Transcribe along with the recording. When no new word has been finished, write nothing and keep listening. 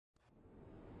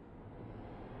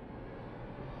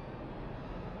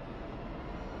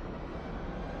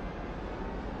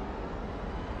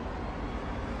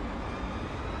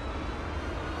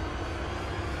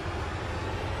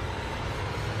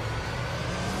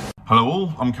Hello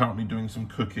all, I'm currently doing some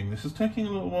cooking. This is taking a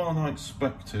little while than I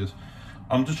expected.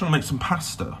 I'm just trying to make some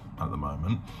pasta at the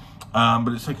moment, but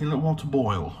it's taking a little while to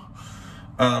boil.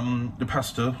 The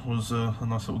pasta was a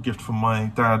nice little gift from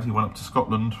my dad. He went up to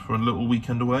Scotland for a little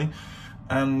weekend away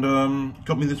and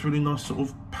got me this really nice sort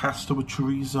of pasta with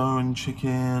chorizo and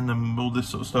chicken and all this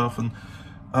sort of stuff, and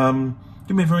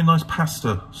give me a very nice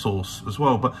pasta sauce as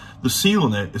well. But the seal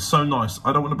on it is so nice,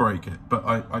 I don't want to break it, but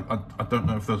I don't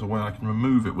know if there's a way I can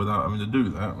remove it without having to do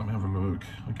that. Let me have a look.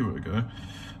 I'll give it a go.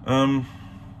 I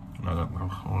don't know.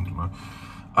 I don't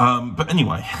know. But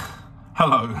anyway,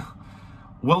 hello.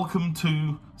 Welcome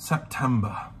to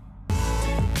September.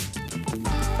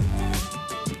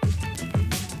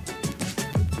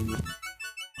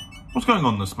 What's going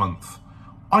on this month?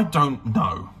 I don't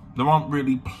know. There aren't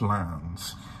really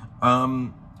plans.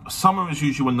 Summer is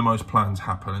usually when the most plans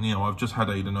happen, and you know, I've just had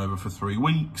Aiden over for 3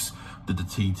 weeks, did the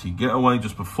TT getaway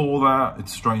just before that.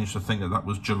 It's strange to think that that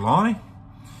was July,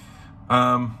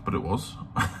 but it was.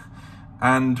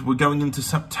 And we're going into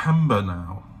September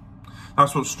now.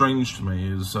 That's what's strange to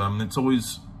me, is it's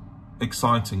always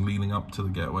exciting leading up to the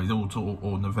getaway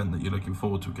or an event that you're looking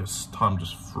forward to, because time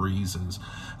just freezes.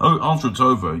 Oh, after it's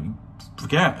over, you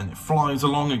forget and it flies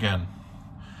along again.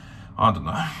 I don't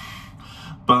know.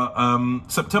 But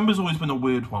September's always been a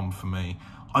weird one for me.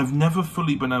 I've never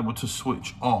fully been able to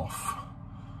switch off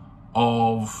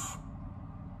of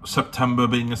September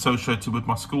being associated with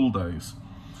my school days.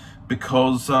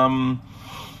 Because for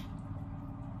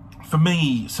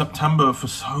me, September for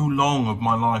so long of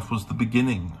my life was the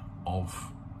beginning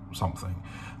of something.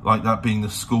 Like that being the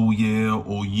school year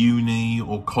or uni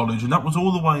or college. And that was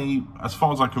all the way, as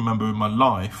far as I can remember in my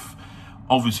life.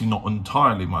 Obviously not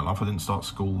entirely my life. I didn't start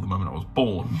school the moment I was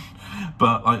born.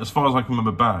 But like, as far as I can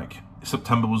remember back,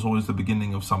 September was always the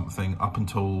beginning of something up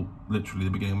until literally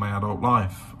the beginning of my adult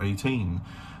life, 18.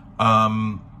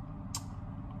 And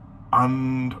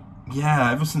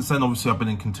yeah, ever since then, obviously I've been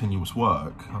in continuous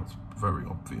work. That's very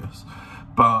obvious.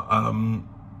 But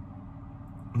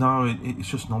no, it's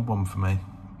just not one for me.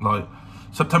 Like,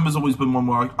 September's always been one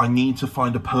where I need to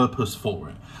find a purpose for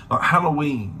it. Like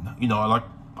Halloween, you know,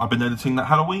 I've been editing that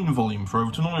Halloween volume for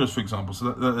Overton, for example,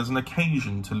 so that there's an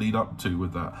occasion to lead up to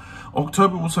with that.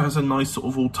 October also has a nice sort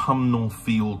of autumnal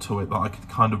feel to it that I could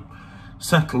kind of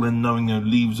settle in, knowing, you know,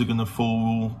 leaves are going to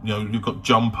fall. You know, you've got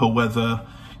jumper weather.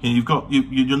 You know, you've got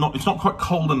you're not. It's not quite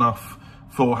cold enough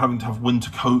for having to have winter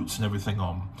coats and everything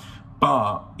on,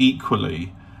 but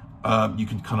equally, you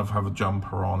can kind of have a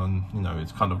jumper on, and you know,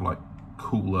 it's kind of like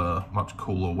cooler, much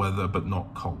cooler weather, but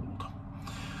not cold.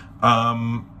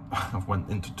 I've went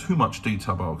into too much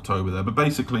detail about October there, but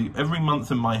basically every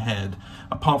month in my head,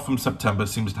 apart from September,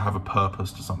 seems to have a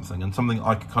purpose to something, and something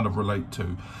I could kind of relate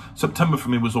to. September for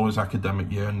me was always academic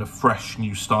year and a fresh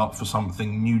new start for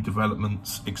something, new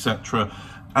developments, etc.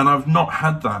 And I've not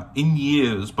had that in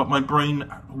years, but my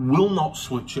brain will not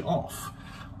switch it off.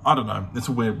 I don't know, it's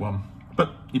a weird one.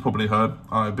 But you probably heard,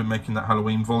 I've been making that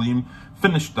Halloween volume,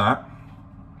 finished that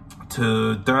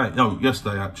today, no,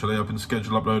 yesterday actually. I've been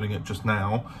scheduled uploading it just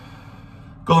now.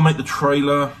 Got to make the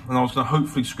trailer, and I was going to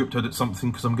hopefully script edit something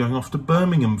because I'm going off to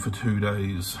Birmingham for 2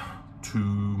 days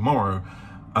tomorrow.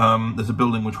 There's a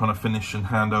building we're trying to finish and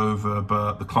hand over,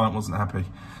 but the client wasn't happy.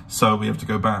 So we have to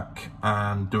go back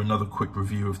and do another quick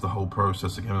review of the whole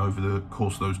process again over the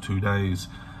course of those 2 days.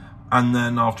 And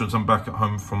then afterwards I'm back at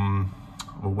home from,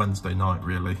 well, Wednesday night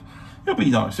really. It'll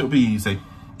be nice, it'll be easy.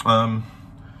 Don't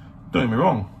get me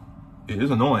wrong, it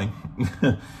is annoying,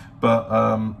 but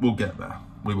we'll get there.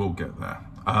 We will get there.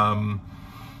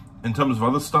 In terms of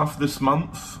other stuff this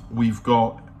month, we've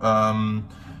got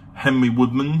Henry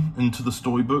Woodman into the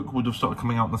storybook would have started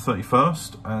coming out on the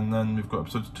 31st, and then we've got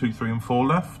episodes 2, 3 and 4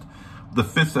 left. The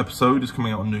 5th episode is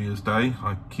coming out on New Year's Day.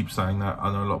 I keep saying that.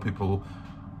 I know a lot of people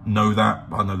know that,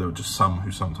 but I know there are just some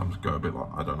who sometimes go a bit like,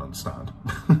 I don't understand.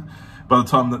 By the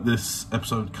time that this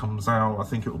episode comes out, I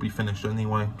think it will be finished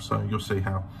anyway, so you'll see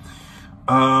how.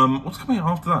 What's coming out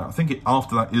after that? I think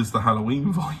after that is the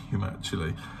Halloween volume,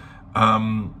 actually.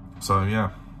 So yeah.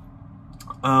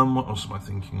 What else am I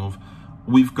thinking of?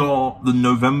 We've got the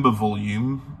November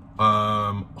volume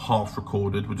half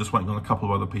recorded. We're just waiting on a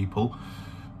couple of other people.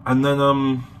 And then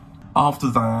after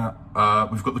that,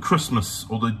 we've got the Christmas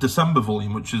or the December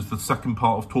volume, which is the second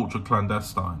part of Tortured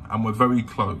Clandestine. And we're very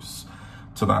close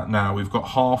to that now. We've got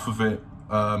half of it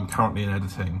currently in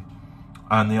editing,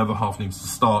 and the other half needs to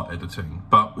start editing,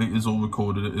 but it is all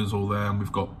recorded, it is all there, and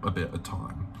we've got a bit of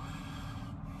time.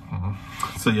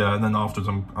 So yeah, and then afterwards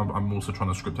I'm also trying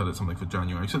to script edit something for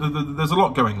January. So there's a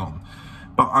lot going on.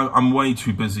 But I'm way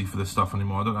too busy for this stuff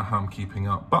anymore. I don't know how I'm keeping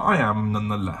up, but I am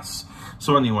nonetheless.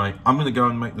 So anyway, I'm going to go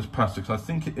and make this pasta because I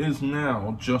think it is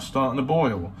now just starting to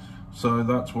boil. So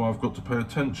that's why I've got to pay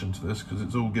attention to this, because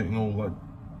it's all getting all like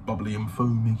bubbly and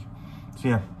foamy. So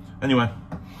yeah, anyway,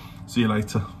 see you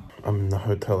later. I'm in the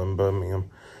hotel in Birmingham.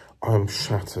 I'm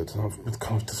shattered and I've been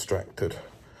kind of distracted.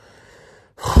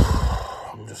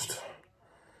 I've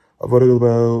got to go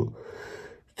about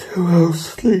 2 hours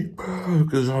sleep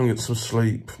because I get some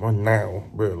sleep by now,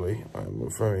 really. I'm a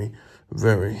very,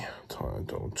 very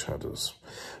tired old chadders.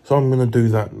 So I'm going to do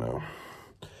that now.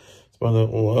 It's my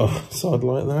little side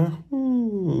light there.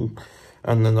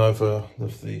 And then over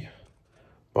there's the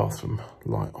bathroom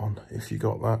light on, if you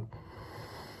got that.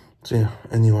 So yeah,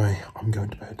 anyway, I'm going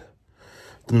to bed.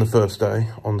 Then the first day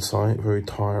on site, very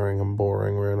tiring and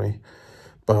boring, really.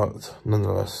 But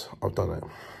nonetheless, I've done it.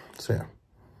 So yeah,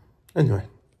 anyway.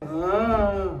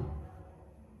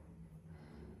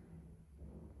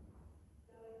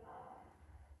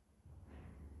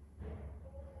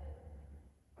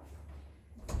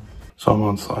 So I'm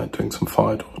on site doing some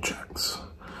fire door checks.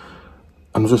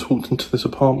 And I just walked into this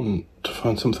apartment to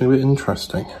find something a bit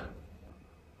interesting.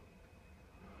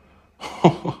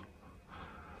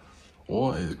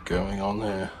 What is going on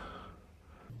here?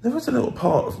 There is a little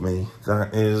part of me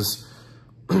that is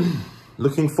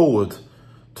looking forward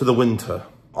to the winter.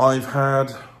 I've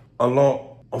had a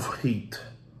lot of heat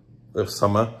this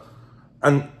summer,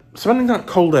 and smelling that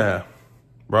cold air,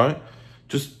 right?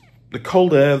 Just the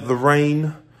cold air, the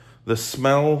rain, the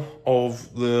smell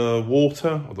of the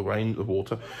water, or the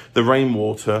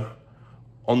rainwater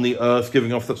on the earth,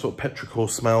 giving off that sort of petrichor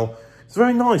smell. It's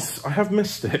very nice. I have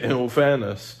missed it, in all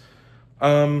fairness.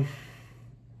 And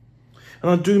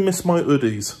I do miss my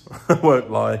hoodies, I won't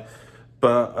lie.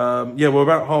 But yeah, we're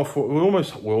about halfway, we're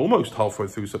almost halfway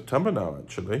through September now,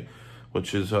 actually,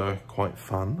 which is quite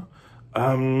fun.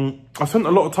 I spent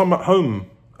a lot of time at home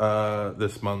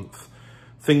this month.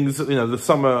 Things, you know, the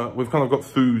summer, we've kind of got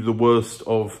through the worst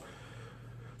of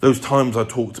those times I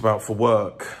talked about for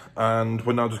work, and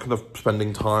we're now just kind of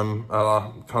spending time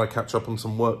kind of catch up on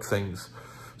some work things.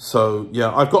 So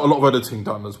yeah, I've got a lot of editing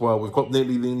done as well. We've got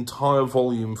nearly the entire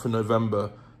volume for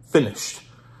November finished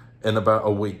in about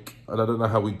a week, and I don't know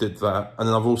how we did that. And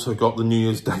then I've also got the New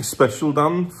Year's Day special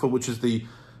done, for which is the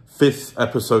 5th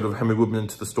episode of Henry Woodman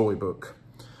into the Storybook.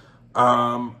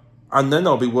 And then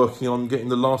I'll be working on getting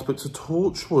the last bits of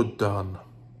Torchwood done.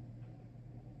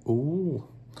 Ooh,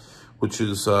 which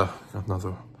is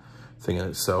another thing in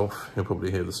itself. You'll probably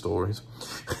hear the stories.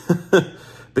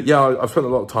 But yeah, I've spent a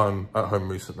lot of time at home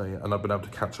recently, and I've been able to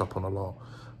catch up on a lot.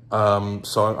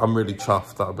 So I'm really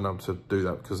chuffed that I've been able to do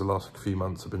that, because the last few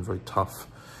months have been very tough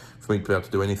for me to be able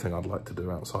to do anything I'd like to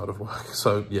do outside of work.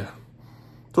 So yeah,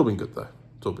 it's all been good though.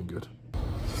 It's all been good.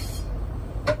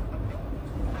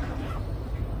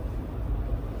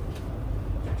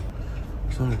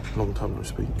 So, long time no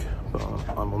speak, but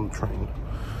I'm on the train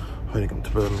heading up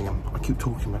to Birmingham. I keep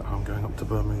talking about how I'm going up to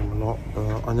Birmingham a lot,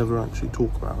 but I never actually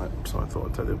talk about it, so I thought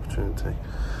I'd take the opportunity.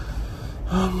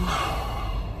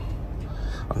 I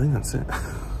think that's it.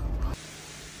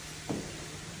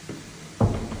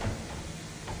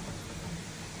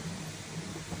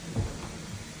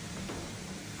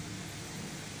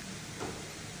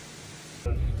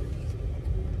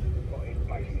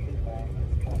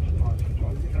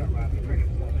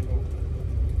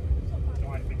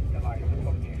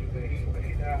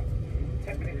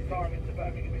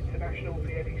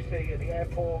 At the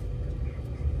airport,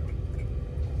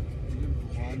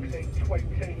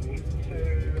 16:20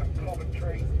 to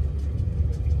Coventry,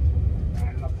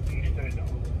 and London Euston,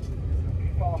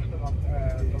 faster to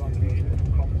London Euston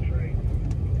from Coventry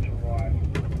to arrive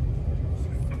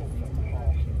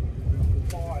past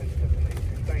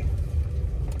 5:15.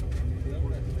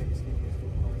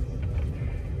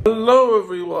 Hello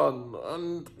everyone,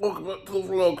 and welcome back to the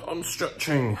vlog. I'm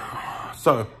stretching.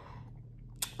 So,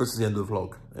 this is the end of the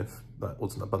vlog, if that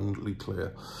wasn't abundantly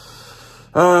clear.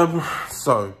 I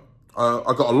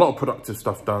got a lot of productive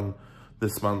stuff done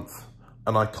this month,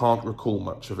 and I can't recall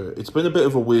much of it. It's been a bit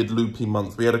of a weird, loopy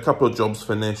month. We had a couple of jobs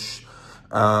finish.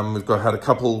 We've had a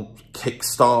couple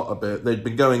kickstart a bit. They'd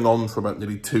been going on for about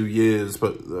nearly 2 years,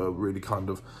 but really kind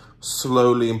of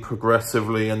slowly and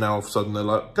progressively, and now all of a sudden they're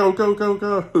like, go, go, go,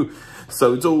 go.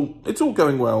 So it's all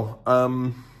going well.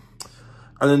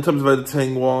 And in terms of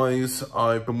editing wise,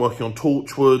 I've been working on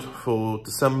Torchwood for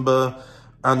December,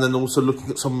 and then also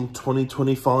looking at some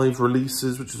 2025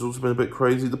 releases, which has also been a bit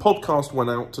crazy. The podcast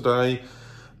went out today,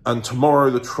 and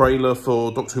tomorrow the trailer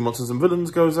for Doctor Who Monsters and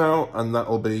Villains goes out, and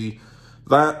that'll be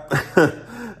that.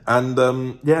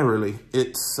 And yeah, really,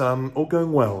 it's all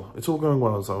going well. It's all going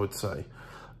well, as I would say.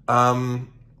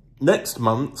 Next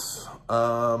month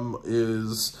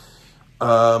is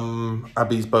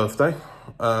Abby's birthday.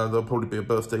 There'll probably be a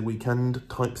birthday weekend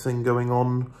type thing going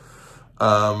on,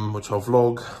 which I'll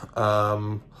vlog.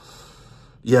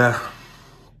 Yeah,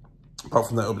 apart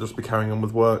from that, I'll just be carrying on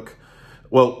with work.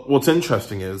 Well, what's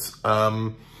interesting is,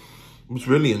 what's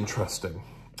really interesting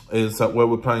is that where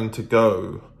we're planning to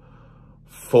go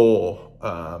for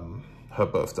her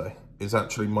birthday is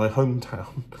actually my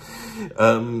hometown.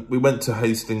 We went to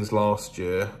Hastings last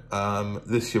year.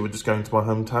 This year we're just going to my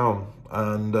hometown.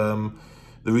 And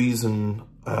the reason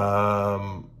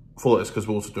for that is because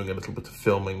we're also doing a little bit of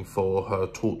filming for her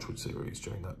Torchwood series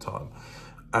during that time.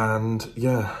 And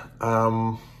yeah,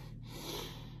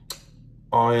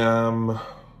 I am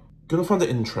gonna find it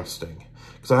interesting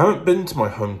because I haven't been to my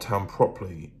hometown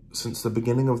properly since the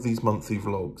beginning of these monthly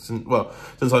vlogs.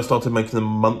 Since I started making them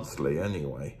monthly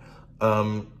anyway.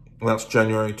 That's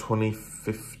January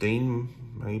 2015,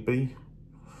 maybe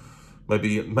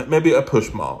a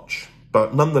push March,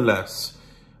 but nonetheless,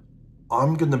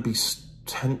 I'm gonna be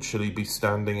potentially be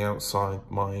standing outside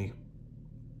my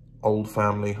old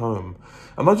family home.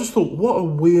 And I just thought, what a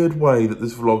weird way that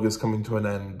this vlog is coming to an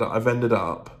end, that I've ended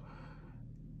up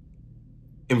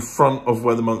in front of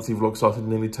where the monthly vlog started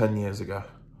nearly 10 years ago.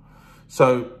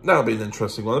 So that'll be an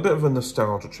interesting one, a bit of a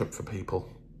nostalgia trip for people.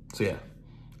 So yeah,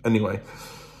 anyway,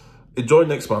 enjoy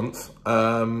next month.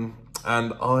 And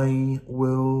I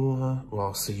will, well,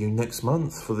 I'll see you next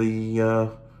month for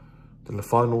the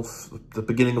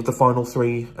beginning of the final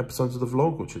 3 episodes of the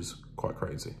vlog, which is quite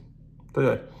crazy. So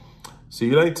yeah, see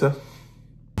you later.